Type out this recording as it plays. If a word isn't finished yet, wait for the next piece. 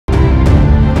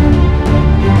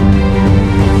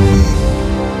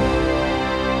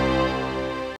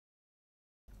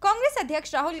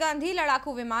अध्यक्ष राहुल गांधी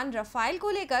लड़ाकू विमान रफाल को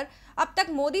लेकर अब तक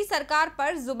मोदी सरकार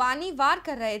पर जुबानी वार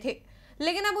कर रहे थे,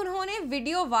 लेकिन अब उन्होंने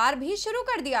वीडियो वार भी शुरू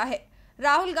कर दिया है।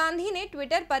 राहुल गांधी ने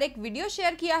ट्विटर पर एक वीडियो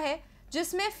शेयर किया है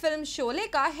जिसमें फिल्म शोले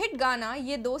का हिट गाना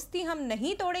ये दोस्ती हम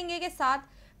नहीं तोड़ेंगे के साथ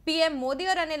पीएम मोदी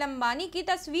और अनिल अंबानी की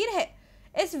तस्वीर है।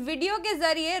 इस वीडियो के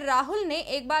जरिए राहुल ने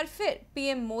एक बार फिर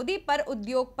पीएम मोदी पर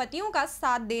उद्योगपतियों का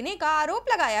साथ देने का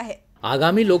आरोप लगाया है।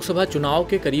 आगामी लोकसभा चुनाव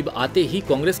के करीब आते ही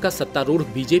कांग्रेस का सत्तारूढ़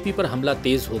बीजेपी पर हमला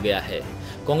तेज हो गया है।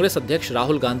 कांग्रेस अध्यक्ष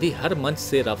राहुल गांधी हर मंच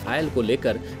से रफाल को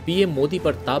लेकर पीएम मोदी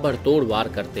पर ताबड़तोड़ वार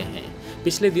करते हैं।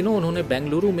 पिछले दिनों उन्होंने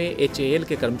बेंगलुरु में HAL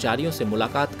के कर्मचारियों से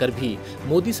मुलाकात कर भी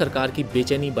मोदी सरकार की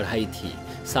बेचैनी बढ़ाई थी।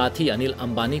 साथ ही अनिल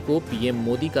अंबानी को पीएम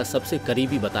मोदी का सबसे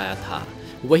करीबी बताया था।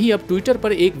 वहीं अब ट्विटर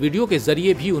पर एक वीडियो के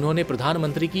जरिए भी उन्होंने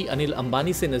प्रधानमंत्री की अनिल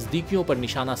अंबानी से नजदीकियों पर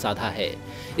निशाना साधा है।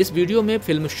 इस वीडियो में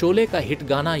फिल्म शोले का हिट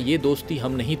गाना ये दोस्ती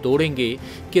हम नहीं तोड़ेंगे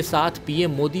के साथ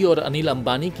पीएम मोदी और अनिल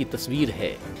अंबानी की तस्वीर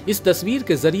है। इस तस्वीर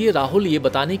के जरिए राहुल ये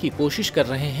बताने की कोशिश कर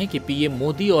रहे हैं कि पीएम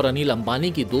मोदी और अनिल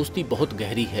अंबानी की दोस्ती बहुत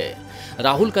गहरी है।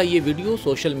 राहुल का ये वीडियो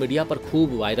सोशल मीडिया पर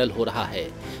खूब वायरल हो रहा है।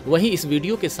 वहीं इस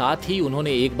वीडियो के साथ ही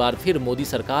उन्होंने एक बार फिर मोदी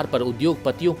सरकार पर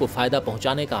उद्योगपतियों को फायदा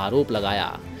पहुंचाने का आरोप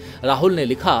लगाया। राहुल ने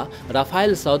लिखा,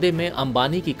 राफेल सौदे में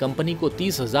अंबानी की कंपनी को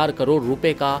 30,000 करोड़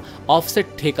रुपए का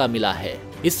ऑफसेट ठेका मिला है।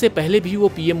 इससे पहले भी वो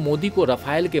पीएम मोदी को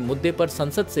राफेल के मुद्दे पर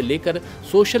संसद से लेकर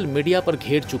सोशल मीडिया पर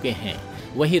घेर चुके हैं।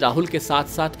 वहीं राहुल के साथ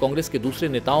साथ कांग्रेस के दूसरे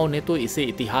नेताओं ने तो इसे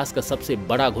इतिहास का सबसे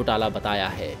बड़ा घोटाला बताया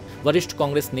है। वरिष्ठ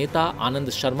कांग्रेस नेता आनंद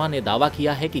शर्मा ने दावा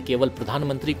किया है कि केवल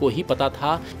प्रधानमंत्री को ही पता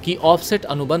था कि ऑफसेट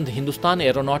अनुबंध हिंदुस्तान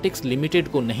एरोनॉटिक्स लिमिटेड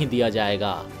को नहीं दिया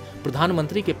जाएगा।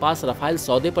 प्रधानमंत्री के पास राफेल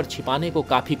सौदे पर छिपाने को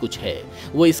काफी कुछ है।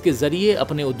 वो इसके जरिए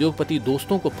अपने उद्योगपति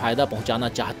दोस्तों को फायदा पहुंचाना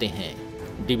चाहते हैं।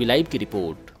 DB लाइव की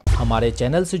रिपोर्ट। हमारे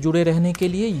चैनल से जुड़े रहने के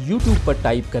लिए YouTube पर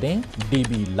टाइप करें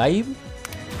DB लाइव,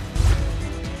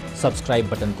 सब्सक्राइब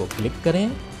बटन को क्लिक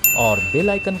करें और बेल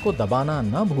आइकन को दबाना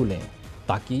न भूलें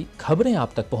ताकि खबरें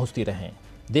आप तक पहुंचती रहें।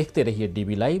 देखते रहिए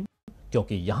DB लाइव,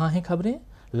 क्योंकि यहाँ हैं खबरें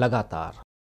लगातार।